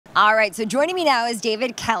All right, so joining me now is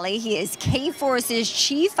David Kelly. He is Kforce's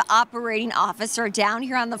Chief Operating Officer down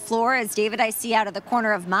here on the floor. As David, I see out of the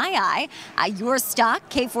corner of my eye, your stock,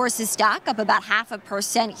 Kforce's stock, up about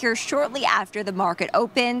 0.5% here shortly after the market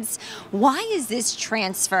opens. Why is this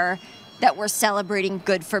transfer that we're celebrating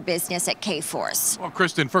good for business at Kforce? Well,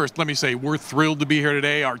 Kristen, first, let me say we're thrilled to be here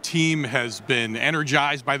today. Our team has been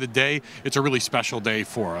energized by the day. It's a really special day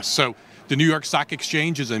for us. So the New York Stock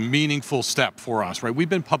Exchange is a meaningful step for us, right? We've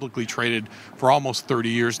been publicly traded for almost 30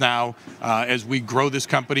 years now. As we grow this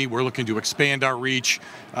company, we're looking to expand our reach,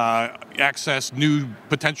 access new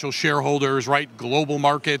potential shareholders, right? Global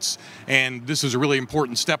markets, and this is a really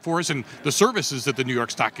important step for us. And the services that the New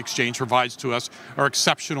York Stock Exchange provides to us are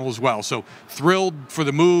exceptional as well. So thrilled for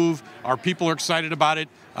the move. Our people are excited about it.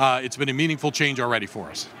 It's been a meaningful change already for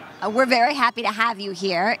us. We're very happy to have you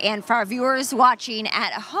here. And for our viewers watching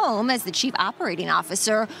at home, as the Chief Operating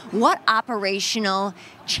Officer, what operational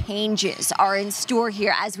changes are in store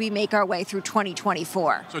here as we make our way through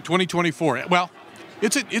 2024? So 2024, well,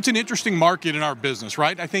 it's an interesting market in our business,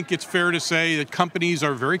 right? I think it's fair to say that companies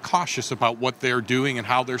are very cautious about what they're doing and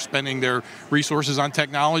how they're spending their resources on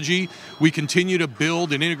technology. We continue to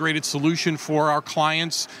build an integrated solution for our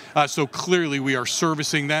clients, so clearly we are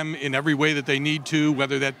servicing them in every way that they need to,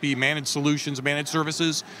 whether that be managed solutions, managed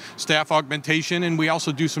services, staff augmentation, and we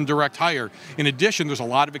also do some direct hire. In addition, there's a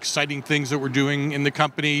lot of exciting things that we're doing in the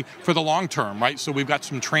company for the long term, right? So we've got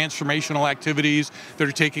some transformational activities that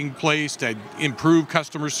are taking place to improve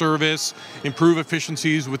customer service, improve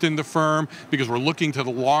efficiencies within the firm, because we're looking to the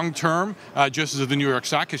long term, just as the New York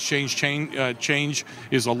Stock Exchange change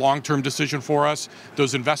is a long-term decision for us.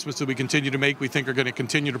 Those investments that we continue to make, we think are going to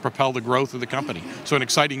continue to propel the growth of the company. So an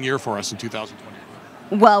exciting year for us in 2020.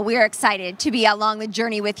 Well, we're excited to be along the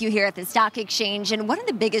journey with you here at the Stock Exchange. And one of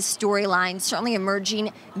the biggest storylines certainly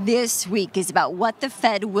emerging this week is about what the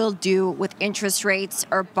Fed will do with interest rates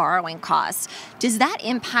or borrowing costs. Does that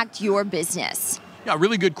impact your business? Yeah,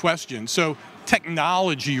 really good question. So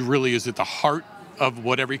technology really is at the heart of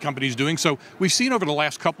what every company is doing. So we've seen over the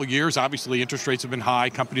last couple of years, obviously interest rates have been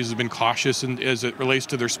high, companies have been cautious as it relates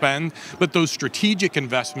to their spend, but those strategic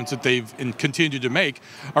investments that they've continued to make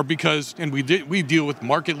are because, and we deal with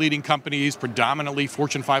market leading companies, predominantly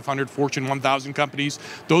Fortune 500, Fortune 1000 companies.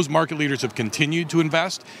 Those market leaders have continued to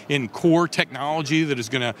invest in core technology that is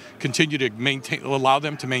going to continue to allow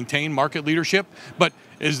them to maintain market leadership. But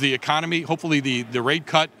as the economy, hopefully the rate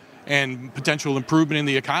cut and potential improvement in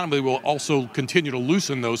the economy will also continue to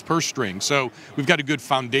loosen those purse strings. So we've got a good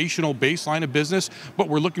foundational baseline of business, but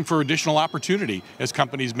we're looking for additional opportunity as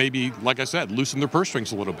companies maybe, like I said, loosen their purse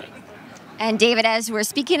strings a little bit. And David, as we're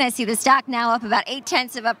speaking, I see the stock now up about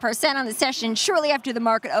 0.8% on the session shortly after the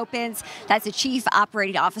market opens. That's the Chief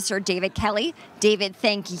Operating Officer, David Kelly. David,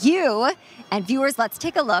 thank you. And viewers, let's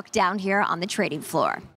take a look down here on the trading floor.